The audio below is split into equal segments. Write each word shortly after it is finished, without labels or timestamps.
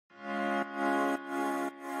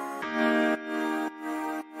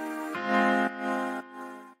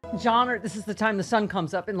John, this is the time the sun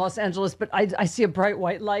comes up in Los Angeles, but I see a bright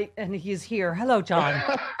white light, and he's here. Hello, John.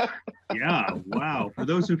 Yeah, wow. For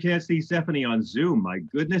those who can't see Stephanie on Zoom, my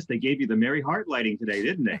goodness, they gave you the Merry Heart lighting today,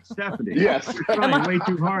 didn't they, Stephanie? Yes. You're trying way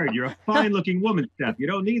too hard. You're a fine-looking woman, Steph. You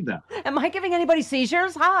don't need that. Am I giving anybody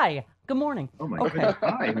seizures? Hi. Good morning. Oh, my goodness.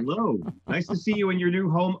 Hi, hello. Nice to see you in your new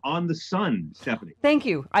home on the sun, Stephanie. Thank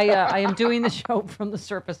you. I am doing the show from the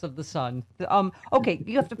surface of the sun. Okay,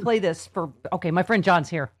 you have to play this for. Okay, my friend John's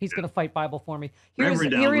here. He's going to fight Bible for me. Here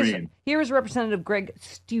is Representative Greg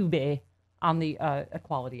Stube on the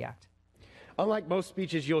Equality Act. Unlike most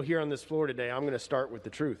speeches you'll hear on this floor today, I'm going to start with the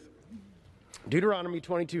truth. Deuteronomy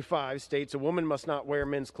 22:5 states, "A woman must not wear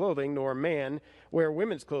men's clothing, nor a man wear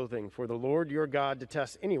women's clothing, for the Lord your God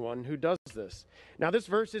detests anyone who does this." Now, this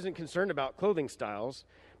verse isn't concerned about clothing styles,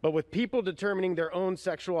 but with people determining their own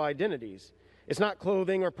sexual identities. It's not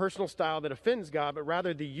clothing or personal style that offends God, but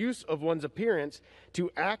rather the use of one's appearance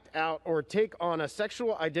to act out or take on a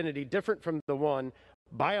sexual identity different from the one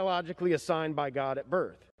biologically assigned by God at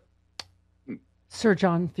birth. Sir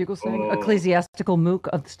John Fugelsang, ecclesiastical mook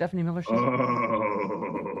of the Stephanie Miller Show.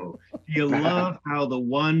 Oh, do you love how the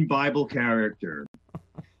one Bible character,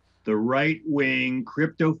 the right-wing,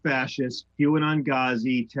 crypto-fascist, QAnon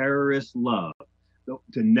Ghazi, terrorist love,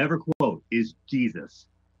 to never quote, is Jesus.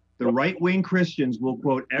 The right-wing Christians will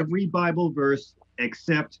quote every Bible verse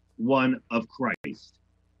except one of Christ.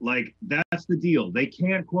 Like, that's the deal. They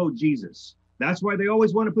can't quote Jesus. That's why they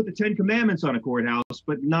always want to put the 10 Commandments on a courthouse,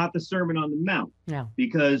 but not the Sermon on the Mount. Yeah.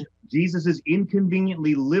 Because Jesus'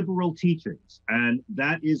 inconveniently liberal teachings, and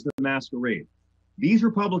that is the masquerade. These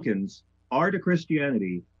Republicans are to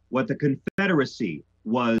Christianity what the Confederacy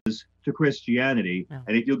was to Christianity. Yeah.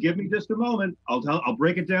 And if you'll give me just a moment, I'll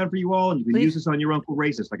break it down for you all, and you can use this on your Uncle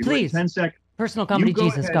Racist. I can do it in 10 seconds. Personal comedy,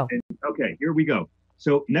 Jesus, go. Okay, here we go.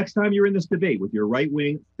 So next time you're in this debate with your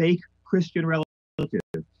right-wing fake Christian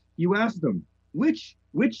relative, you ask them, which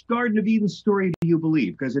Garden of Eden story do you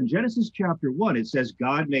believe? Because in Genesis chapter 1, it says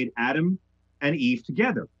God made Adam and Eve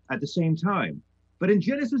together at the same time. But in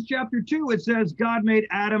Genesis chapter 2, it says God made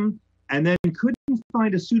Adam and then couldn't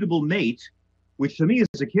find a suitable mate, which to me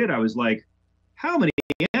as a kid, I was like, how many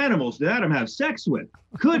animals did Adam have sex with?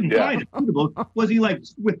 Couldn't find a suitable. Was he like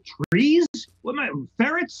with trees?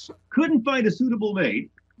 Ferrets? Couldn't find a suitable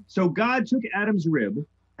mate. So God took Adam's rib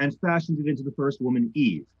and fashioned it into the first woman,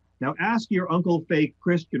 Eve. Now ask your Uncle fake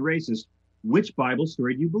Christian racist, which Bible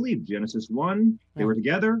story do you believe? Genesis 1, they were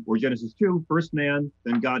together, or Genesis 2, first man,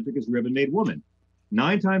 then God took his rib and made woman.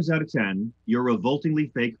 9 times out of 10, your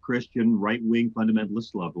revoltingly fake Christian right-wing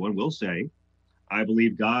fundamentalist loved one will say, I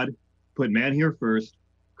believe God put man here first,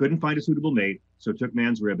 couldn't find a suitable mate, so took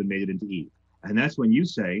man's rib and made it into Eve. And that's when you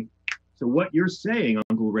say, so what you're saying,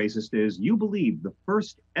 Uncle Racist, is you believe the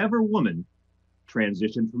first ever woman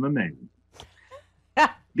transitioned from a man.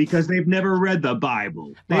 Because they've never read the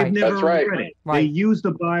Bible. They've never read it. Right. They use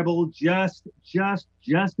the Bible just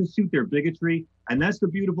to suit their bigotry. And that's the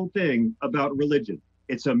beautiful thing about religion.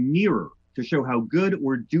 It's a mirror to show how good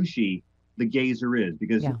or douchey the gazer is.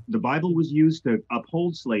 Because the Bible was used to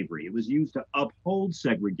uphold slavery. It was used to uphold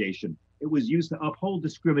segregation. It was used to uphold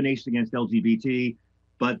discrimination against LGBT.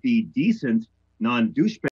 But the decent,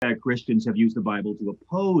 non-douchebag Christians have used the Bible to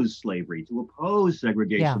oppose slavery, to oppose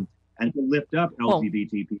segregation. And to lift up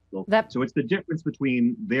LGBT people. So it's the difference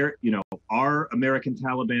between our American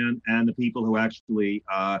Taliban and the people who actually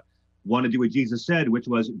want to do what Jesus said, which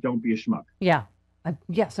was, don't be a schmuck. Yeah.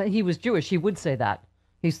 Yes, he was Jewish. He would say that.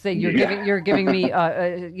 He'd say, you're giving me,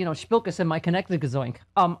 Spilkus in my connected gazoink.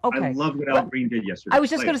 Okay. I love what Al Green did yesterday. I was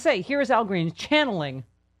just going to say, here's Al Green channeling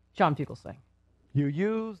John Fugelsang. You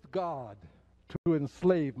used God to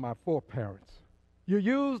enslave my foreparents. You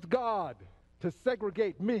used God to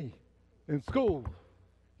segregate me in school.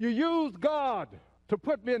 You used God to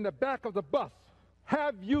put me in the back of the bus.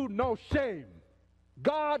 Have you no shame?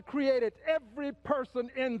 God created every person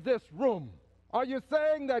in this room. Are you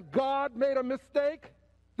saying that God made a mistake?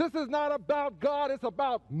 This is not about God. It's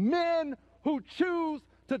about men who choose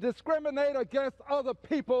to discriminate against other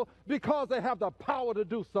people because they have the power to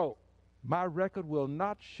do so. My record will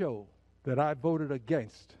not show that I voted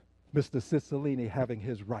against Mr. Cicilline having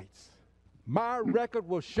his rights. My record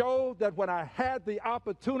will show that when I had the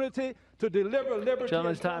opportunity to deliver liberty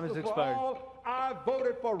and justice for all, I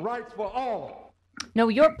voted for rights for all. No,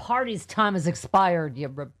 your party's time has expired, you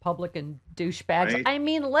Republican douchebags. Right. I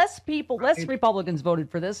mean, less Republicans voted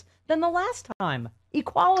for this than the last time.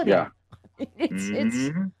 Equality. Yeah.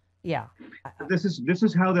 Yeah. This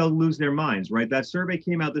is how they'll lose their minds, right? That survey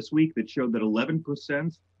came out this week that showed that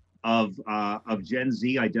 11% of Gen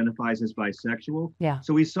Z identifies as bisexual. Yeah.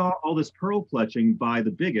 So we saw all this pearl clutching by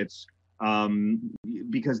the bigots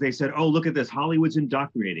because they said, "Oh, look at this! Hollywood's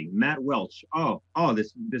indoctrinating." Matt Welch.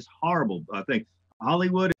 This horrible thing.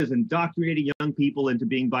 Hollywood is indoctrinating young people into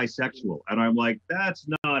being bisexual, and I'm like, that's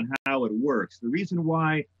not how it works. The reason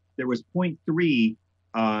why there was 0.3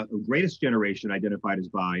 greatest generation identified as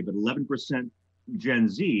bi, but 11% Gen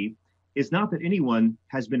Z, is not that anyone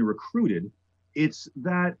has been recruited. It's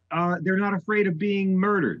that they're not afraid of being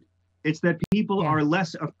murdered. It's that people are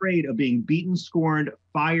less afraid of being beaten, scorned,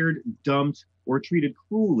 fired, dumped, or treated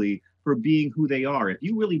cruelly for being who they are. If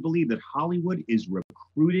you really believe that Hollywood is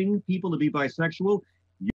recruiting people to be bisexual,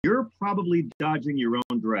 you're probably dodging your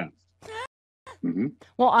own draft. Mm-hmm.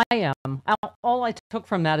 Well, I am. All I took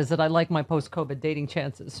from that is that I like my post-COVID dating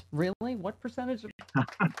chances. Really? What percentage?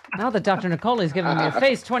 Now that Dr. Nicole is giving me a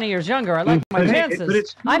face 20 years younger, I like my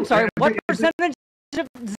chances. I'm sorry, what percentage of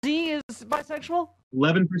Z is bisexual?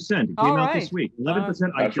 11%. It came out this week.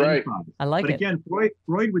 11% That's right. I like but it. Again,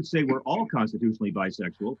 Freud would say we're all constitutionally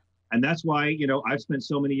bisexual. And that's why, I've spent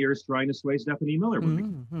so many years trying to sway Stephanie Miller.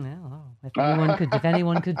 If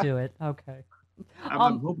anyone could do it. Okay.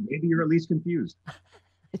 I'm hoping maybe you're at least confused.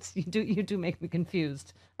 You do make me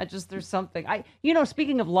confused. There's something.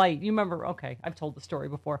 Speaking of light, you remember, I've told the story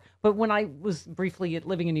before, but when I was briefly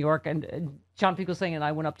living in New York and John Fugelsang and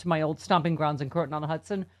I went up to my old stomping grounds in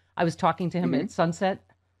Croton-on-the-Hudson, I was talking to him at sunset.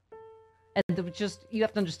 And there was you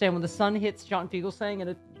have to understand, when the sun hits John Fugelsang in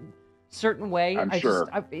a certain way,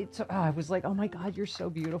 I was like, oh my God, you're so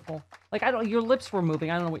beautiful. Like, your lips were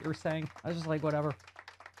moving. I don't know what you were saying. I was just like, whatever,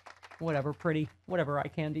 pretty, whatever, eye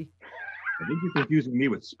candy. I think you're confusing me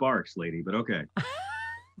with Sparks, lady, but okay.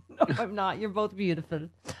 No, I'm not. You're both beautiful.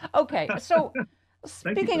 Okay, so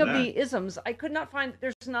speaking of the isms, I could not find,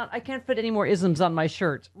 I can't fit any more isms on my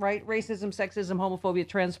shirt, right? Racism, sexism, homophobia,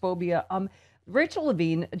 transphobia. Rachel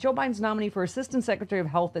Levine, Joe Biden's nominee for Assistant Secretary of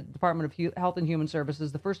Health at the Department of Health and Human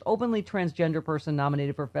Services, the first openly transgender person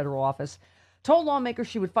nominated for federal office, told lawmakers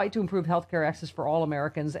she would fight to improve health care access for all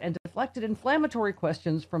Americans, and deflected inflammatory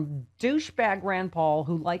questions from douchebag Rand Paul,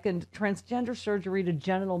 who likened transgender surgery to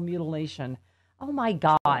genital mutilation. Oh my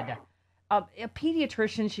God. A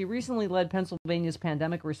pediatrician, she recently led Pennsylvania's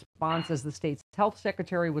pandemic response as the state's health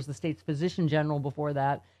secretary, was the state's physician general before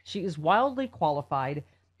that. She is wildly qualified.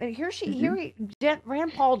 And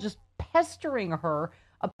Rand Paul just pestering her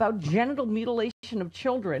about genital mutilation of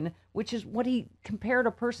children, which is what he compared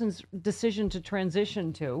a person's decision to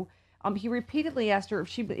transition to. He repeatedly asked her if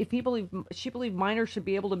she believed minors should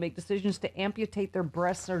be able to make decisions to amputate their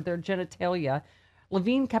breasts or their genitalia.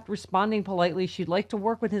 Levine kept responding politely. She'd like to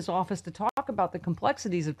work with his office to talk about the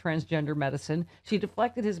complexities of transgender medicine. She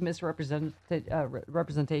deflected his misrepresentation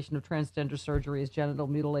of transgender surgery as genital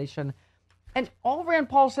mutilation. And all Rand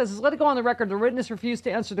Paul says is, let it go on the record, the witness refused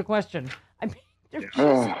to answer the question. I mean,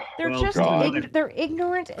 they're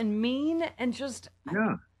ignorant and mean and just...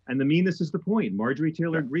 Yeah, and the meanness is the point. Marjorie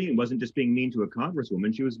Taylor Greene wasn't just being mean to a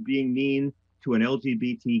congresswoman, she was being mean to an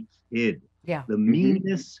LGBT kid. Yeah. The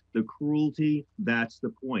meanness, the cruelty, that's the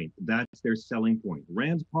point. That's their selling point.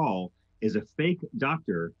 Rand Paul is a fake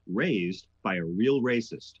doctor raised by a real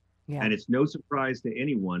racist. Yeah. And it's no surprise to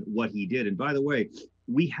anyone what he did. And by the way,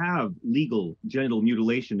 we have legal genital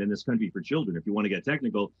mutilation in this country for children. If you want to get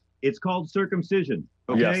technical, it's called circumcision.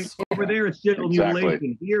 Okay. Yes. Over there, it's genital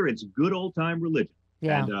mutilation. Here, it's good old time religion.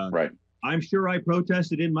 Yeah. And, right. I'm sure I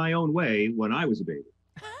protested in my own way when I was a baby.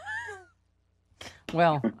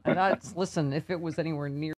 Well, listen, if it was anywhere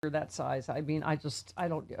near that size, I mean, I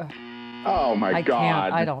don't. Oh my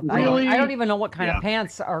God! I don't even know what kind of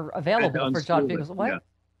pants are available for John Fugelsang. What? Yeah.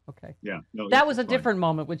 Okay. Yeah. No, that was a different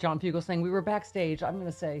moment with John Fugelsang. We were backstage. I'm going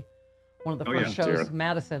to say one of the first shows,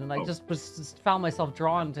 Madison, and I just found myself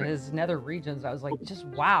drawn to his nether regions. I was like, just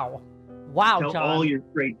wow, Tell John. all your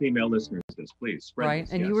great female listeners this, please. Spread right,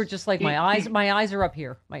 this, and you were just like, my eyes are up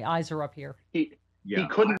here. My eyes are up here. He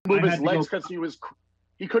couldn't move his legs because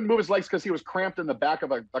he couldn't move his legs because he was cramped in the back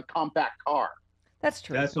of a compact car. That's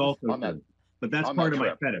true. That's also true. But that's part of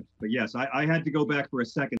my fetish. But yes, I had to go back for a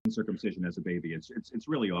second circumcision as a baby. It's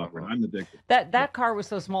really awkward. I'm the victim. That car was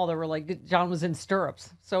so small that John was in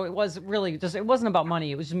stirrups. So it was really just, it wasn't about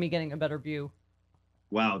money. It was just me getting a better view.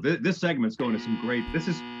 Wow, this segment's going to some great. This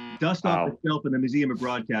is dust off the shelf in the Museum of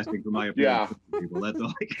Broadcasting for my opinion. People. That's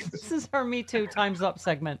all I can say. This is our Me Too Time's Up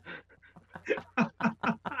segment.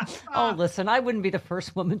 Oh, listen, I wouldn't be the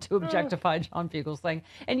first woman to objectify John Fugelsang.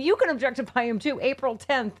 And you can objectify him too. April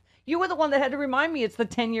 10th. You were the one that had to remind me it's the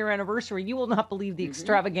 10-year anniversary. You will not believe the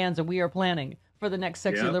extravaganza we are planning for the next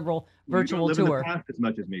Sexy Yep. Liberal You don't virtual live in the tour. past as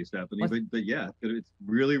much as me, Stephanie, but yeah, it's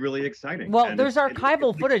really, really exciting. Well, And there's it's- archival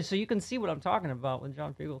it's- footage, so you can see what I'm talking about with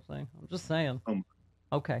John Fugelsang. I'm just saying.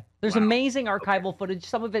 Okay. There's Wow. amazing archival footage.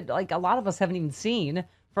 Some of it, like a lot of us haven't even seen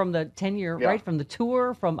from the 10-year, Yeah. right? From the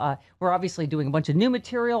tour, we're obviously doing a bunch of new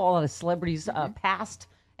material. All of the celebrities, past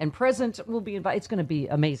and present, will be invited. It's going to be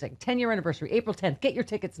amazing. 10-year anniversary, April 10th. Get your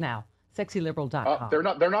tickets now. SexyLiberal.com. They're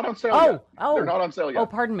not on sale yet. Oh, They're not on sale yet. Oh,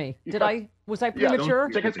 pardon me. Was I Yeah, premature?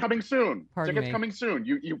 Tickets coming soon. Pardon Tickets me. coming soon.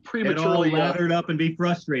 You Get all prematurely. lathered up and be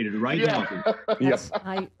frustrated right now. Yes.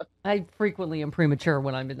 I frequently am premature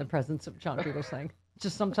when I'm in the presence of John Fugelsang.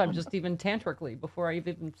 Just sometimes just even tantrically before I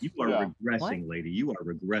even. You are regressing, lady. You are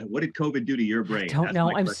regressing. What did COVID do to your brain? Don't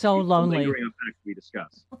know. I'm so lonely. Lingering effects we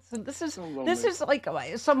discuss. Listen, this is like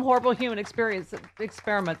some horrible human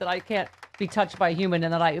experiment that I can't be touched by a human,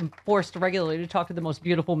 and that I am forced regularly to talk to the most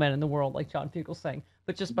beautiful men in the world, like John Fugelsang.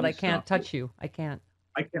 But I can't touch you. I can't.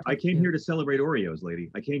 I came here to celebrate Oreos, lady.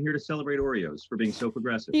 I came here to celebrate Oreos for being so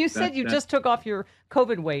progressive. You said you just took off your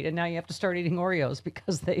COVID weight, and now you have to start eating Oreos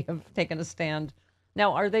because they have taken a stand.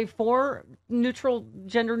 Now, are they for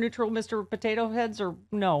gender neutral Mr. Potato Heads, or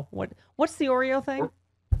no? What's the Oreo thing?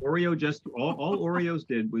 Oreo just all Oreos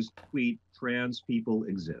did was tweet trans people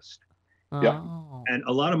exist. Oh. And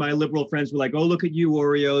a lot of my liberal friends were like, "Oh, look at you,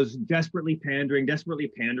 Oreos, desperately pandering,"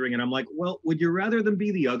 and I'm like, "Well, would you rather them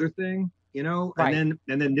be the other thing?" You know? Right. And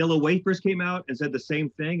then Nilla Wafers came out and said the same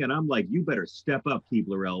thing, and I'm like, "You better step up,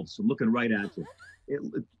 Keebler elves." I'm looking right at you.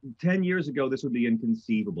 10 years ago, this would be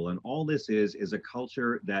inconceivable. And all this is a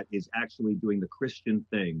culture that is actually doing the Christian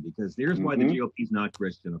thing, because here's why the GOP is not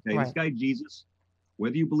Christian. Okay. Right. This guy, Jesus,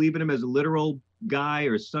 whether you believe in him as a literal guy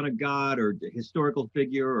or son of God or historical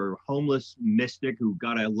figure or homeless mystic who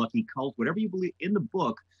got a lucky cult, whatever you believe in the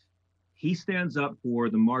book, he stands up for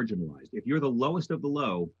the marginalized. If you're the lowest of the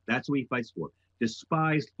low, that's what he fights for.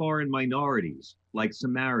 Despised foreign minorities like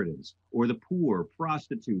Samaritans, or the poor,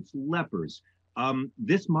 prostitutes, lepers.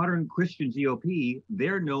 This modern Christian GOP,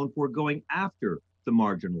 they're known for going after the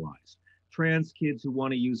marginalized. Trans kids who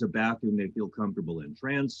want to use a bathroom they feel comfortable in.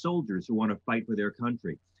 Trans soldiers who want to fight for their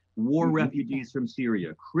country. War refugees from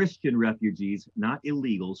Syria. Christian refugees, not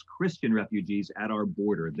illegals, Christian refugees at our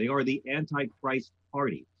border. They are the Antichrist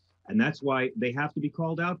party. And that's why they have to be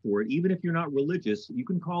called out for it. Even if you're not religious, you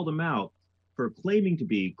can call them out for claiming to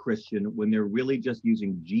be Christian when they're really just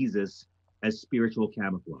using Jesus as spiritual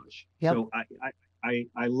camouflage. Yep. So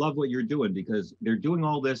I love what you're doing, because they're doing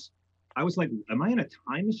all this. I was like, am I in a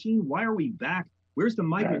time machine? Why are we back? Where's the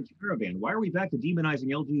migrant caravan? Why are we back to demonizing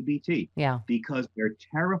LGBT? Yeah. Because they're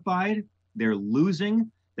terrified, they're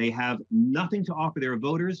losing, they have nothing to offer their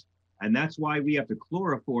voters. And that's why we have to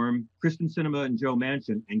chloroform Kristen Sinema and Joe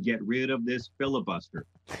Manchin and get rid of this filibuster.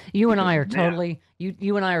 You and I are totally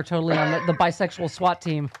you and I are totally on the bisexual SWAT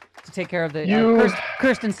team to take care of the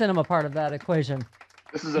Kirsten Sinema part of that equation.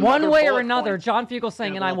 This is one way or bullet another. point. John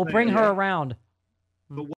Fugelsang and I will bring her around.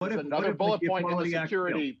 But There's another bullet point in the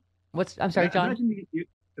security. I'm sorry, John.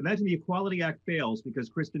 Imagine the Equality Act fails because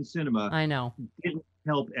Kristen Sinema I know didn't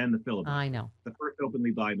help end the filibuster. I know. The first openly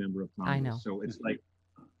bi member of Congress. I know. So it's like,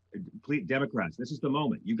 please, Democrats, this is the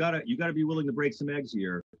moment. You gotta be willing to break some eggs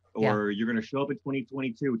here, or you're gonna show up in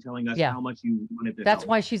 2022 telling us how much you wanted to. That's help.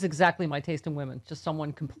 why she's exactly my taste in women. Just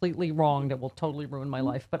someone completely wrong that will totally ruin my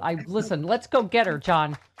life. But listen. Let's go get her,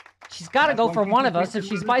 John. She's got to go for one of us if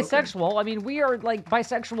she's bisexual. I mean, we are like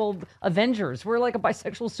bisexual Avengers. We're like a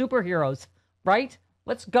bisexual superheroes, right?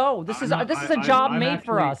 Let's go. This is a job made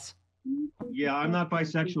for us. Yeah, I'm not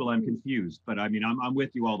bisexual. I'm confused, but I mean, I'm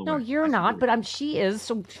with you all the way. No, you're not, but she is.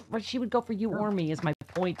 So she would go for you or me. Is my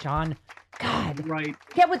point, John? God, right?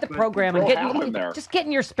 Get with the program and just get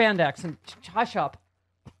in your spandex and hush up.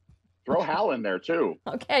 Throw Hal in there too.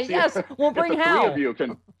 Okay, yes, we'll bring Hal. Three of you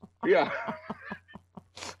can, yeah.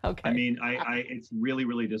 Okay. I mean, it's really,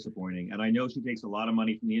 really disappointing, and I know she takes a lot of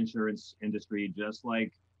money from the insurance industry, just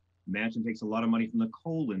like Manchin takes a lot of money from the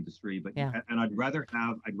coal industry. But and I'd rather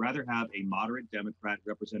have a moderate Democrat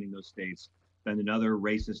representing those states than another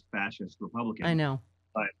racist, fascist Republican. I know,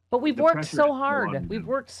 but we've worked so hard. We've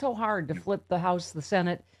worked so hard to flip the House, the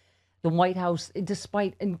Senate, the White House,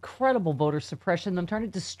 despite incredible voter suppression. Them trying to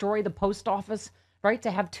destroy the post office. Right,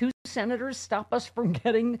 to have two senators stop us from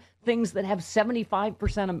getting things that have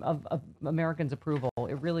 75% of Americans' approval.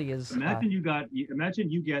 It really is. Imagine you get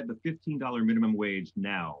the $15 minimum wage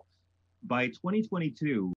now. By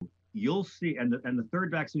 2022, you'll see, and the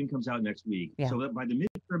third vaccine comes out next week. Yeah. So that by the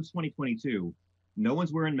midterms 2022, no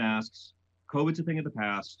one's wearing masks. COVID's a thing of the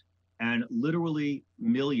past, and literally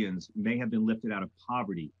millions may have been lifted out of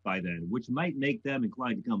poverty by then, which might make them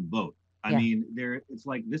inclined to come vote. I mean, it's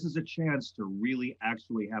like this is a chance to really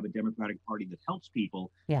actually have a Democratic Party that helps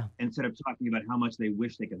people. Yeah. Instead of talking about how much they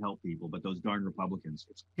wish they could help people, but those darn Republicans,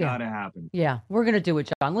 it's got to happen. Yeah, we're gonna do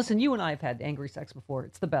it, John. Listen, you and I have had angry sex before.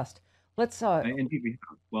 It's the best. Let's.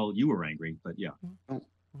 Well, you were angry, but yeah.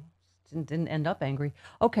 Didn't end up angry.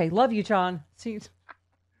 Okay, love you, John. See you.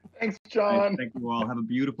 Thanks, John. Thank you all. Have a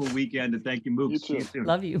beautiful weekend, and thank you, Mooks. You too. See you soon.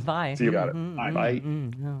 Love you. Bye. See you. Got it. Bye.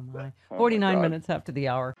 Oh, my. 49 minutes after the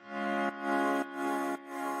hour.